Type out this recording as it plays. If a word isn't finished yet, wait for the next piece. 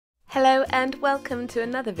Hello and welcome to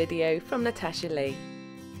another video from Natasha Lee.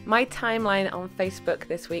 My timeline on Facebook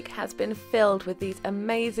this week has been filled with these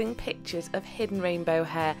amazing pictures of hidden rainbow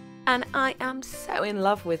hair, and I am so in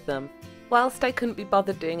love with them. Whilst I couldn't be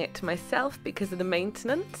bothered doing it to myself because of the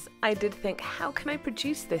maintenance, I did think, how can I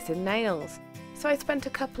produce this in nails? So I spent a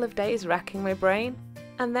couple of days racking my brain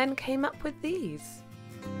and then came up with these.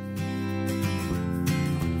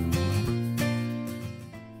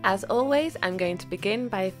 As always, I'm going to begin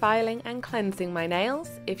by filing and cleansing my nails.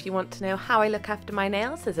 If you want to know how I look after my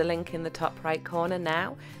nails, there's a link in the top right corner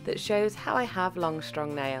now that shows how I have long,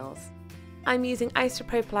 strong nails. I'm using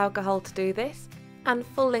isopropyl alcohol to do this, and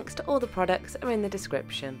full links to all the products are in the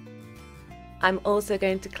description. I'm also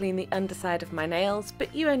going to clean the underside of my nails,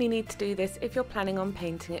 but you only need to do this if you're planning on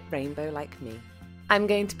painting it rainbow like me. I'm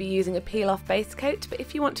going to be using a peel-off base coat, but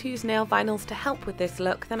if you want to use nail vinyls to help with this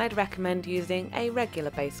look, then I'd recommend using a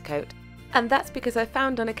regular base coat. And that's because I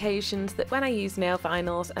found on occasions that when I use nail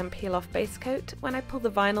vinyls and peel-off base coat, when I pull the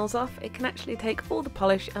vinyls off, it can actually take all the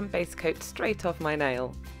polish and base coat straight off my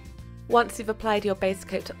nail. Once you've applied your base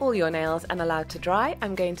coat to all your nails and allowed to dry,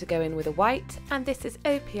 I'm going to go in with a white, and this is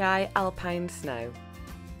OPI Alpine Snow.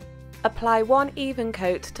 Apply one even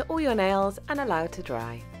coat to all your nails and allow to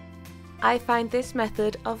dry. I find this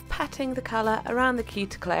method of patting the colour around the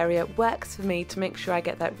cuticle area works for me to make sure I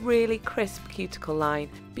get that really crisp cuticle line,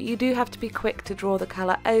 but you do have to be quick to draw the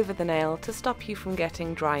colour over the nail to stop you from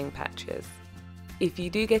getting drying patches. If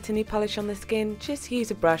you do get any polish on the skin, just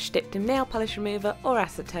use a brush dipped in nail polish remover or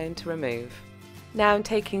acetone to remove. Now I'm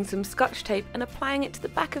taking some Scotch tape and applying it to the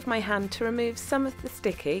back of my hand to remove some of the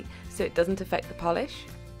sticky so it doesn't affect the polish.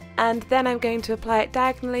 And then I'm going to apply it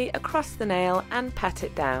diagonally across the nail and pat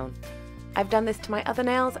it down. I've done this to my other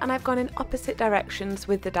nails and I've gone in opposite directions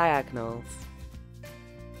with the diagonals.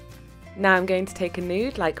 Now I'm going to take a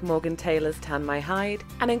nude like Morgan Taylor's Tan My Hide,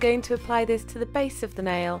 and I'm going to apply this to the base of the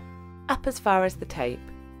nail, up as far as the tape.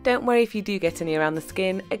 Don't worry if you do get any around the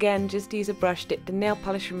skin, again just use a brush dipped in nail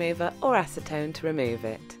polish remover or acetone to remove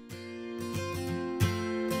it.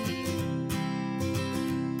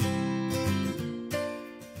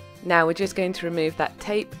 Now we're just going to remove that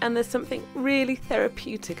tape, and there's something really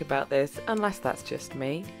therapeutic about this, unless that's just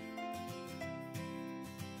me.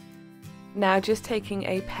 Now just taking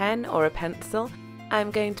a pen or a pencil,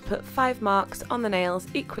 I'm going to put 5 marks on the nails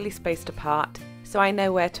equally spaced apart so I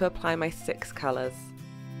know where to apply my 6 colours.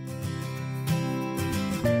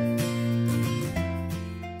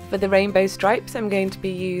 For the rainbow stripes, I'm going to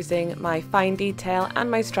be using my fine detail and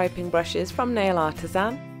my striping brushes from Nail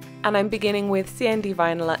Artisan. And I'm beginning with CND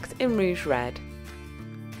Vinylux in Rouge Red.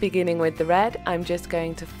 Beginning with the red, I'm just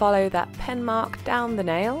going to follow that pen mark down the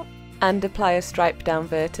nail and apply a stripe down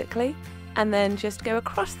vertically, and then just go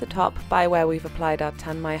across the top by where we've applied our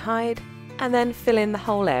Tan My Hide, and then fill in the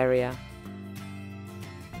whole area.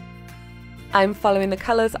 I'm following the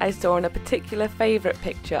colours I saw in a particular favourite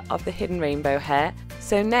picture of the hidden rainbow hair,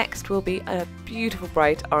 so next will be a beautiful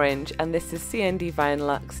bright orange, and this is CND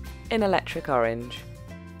Vinylux in Electric Orange.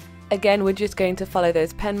 Again, we're just going to follow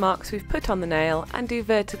those pen marks we've put on the nail and do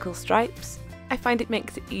vertical stripes. I find it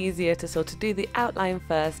makes it easier to sort of do the outline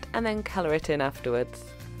first and then colour it in afterwards.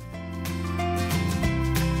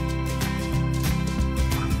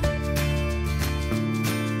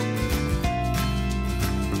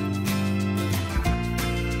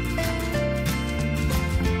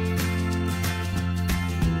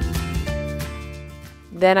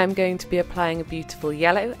 Then I'm going to be applying a beautiful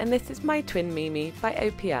yellow, and this is My Twin Mimi by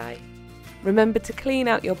OPI. Remember to clean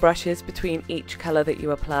out your brushes between each colour that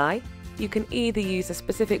you apply. You can either use a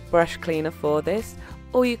specific brush cleaner for this,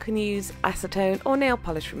 or you can use acetone or nail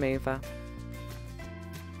polish remover.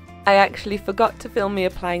 I actually forgot to film me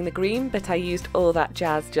applying the green, but I used all that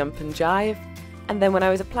jazz jump and jive, and then when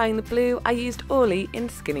I was applying the blue I used Orly in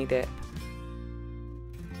Skinny Dip.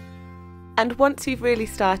 And once you've really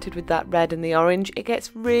started with that red and the orange, it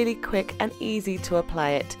gets really quick and easy to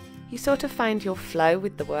apply it. You sort of find your flow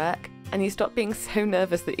with the work, and you stop being so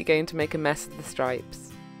nervous that you're going to make a mess of the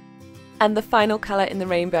stripes. And the final colour in the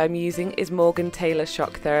rainbow I'm using is Morgan Taylor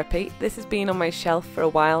Shock Therapy. This has been on my shelf for a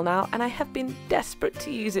while now, and I have been desperate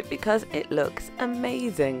to use it because it looks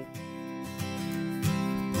amazing.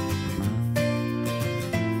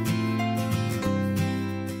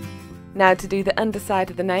 Now to do the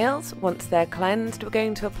underside of the nails, once they're cleansed, we're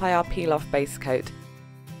going to apply our peel-off base coat.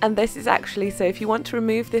 And this is actually so if you want to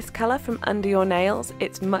remove this colour from under your nails,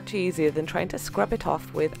 it's much easier than trying to scrub it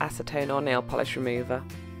off with acetone or nail polish remover.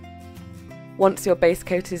 Once your base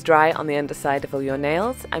coat is dry on the underside of all your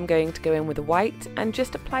nails, I'm going to go in with a white and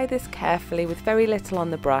just apply this carefully with very little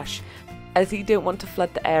on the brush, as you don't want to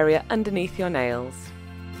flood the area underneath your nails.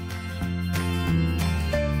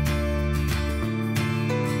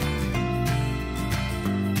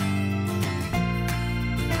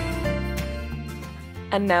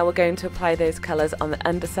 And now we're going to apply those colours on the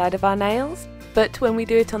underside of our nails. But when we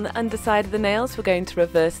do it on the underside of the nails, we're going to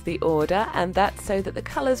reverse the order, and that's so that the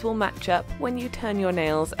colours will match up when you turn your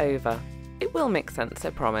nails over. It will make sense, I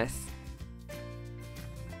promise.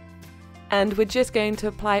 And we're just going to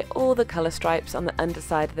apply all the colour stripes on the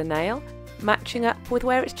underside of the nail, matching up with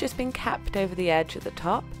where it's just been capped over the edge at the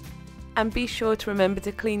top. And be sure to remember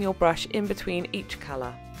to clean your brush in between each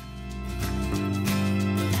colour.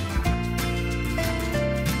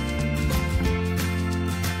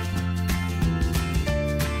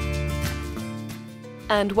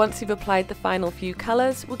 And once you've applied the final few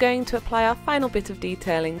colours, we're going to apply our final bit of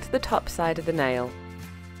detailing to the top side of the nail.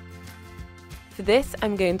 For this,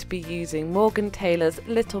 I'm going to be using Morgan Taylor's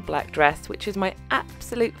Little Black Dress, which is my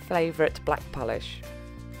absolute favourite black polish.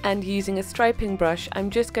 And using a striping brush, I'm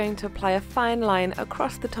just going to apply a fine line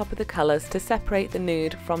across the top of the colours to separate the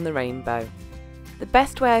nude from the rainbow. The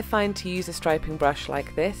best way I find to use a striping brush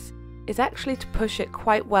like this is actually to push it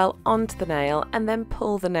quite well onto the nail and then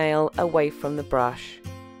pull the nail away from the brush.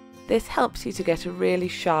 This helps you to get a really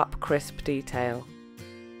sharp, crisp detail.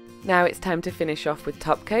 Now it's time to finish off with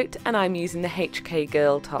top coat, and I'm using the HK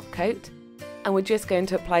Girl top coat. And we're just going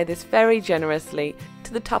to apply this very generously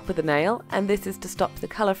to the top of the nail, and this is to stop the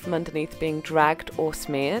colour from underneath being dragged or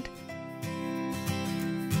smeared.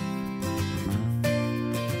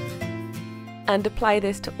 And apply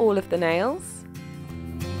this to all of the nails.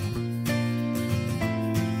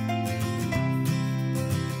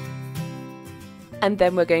 And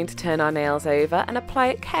then we're going to turn our nails over and apply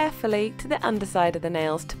it carefully to the underside of the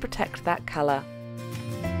nails to protect that colour.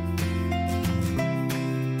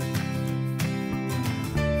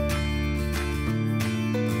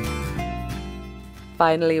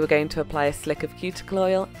 Finally, we're going to apply a slick of cuticle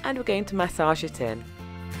oil and we're going to massage it in.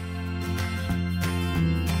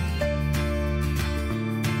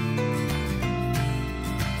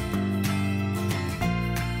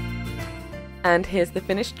 And here's the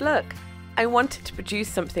finished look. I wanted to produce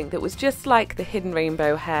something that was just like the hidden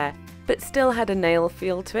rainbow hair, but still had a nail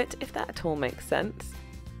feel to it, if that at all makes sense.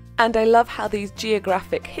 And I love how these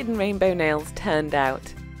geographic hidden rainbow nails turned out.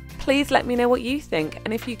 Please let me know what you think,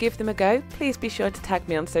 and if you give them a go, please be sure to tag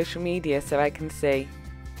me on social media so I can see.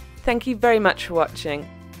 Thank you very much for watching.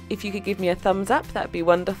 If you could give me a thumbs up, that would be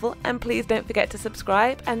wonderful, and please don't forget to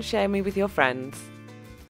subscribe and share me with your friends.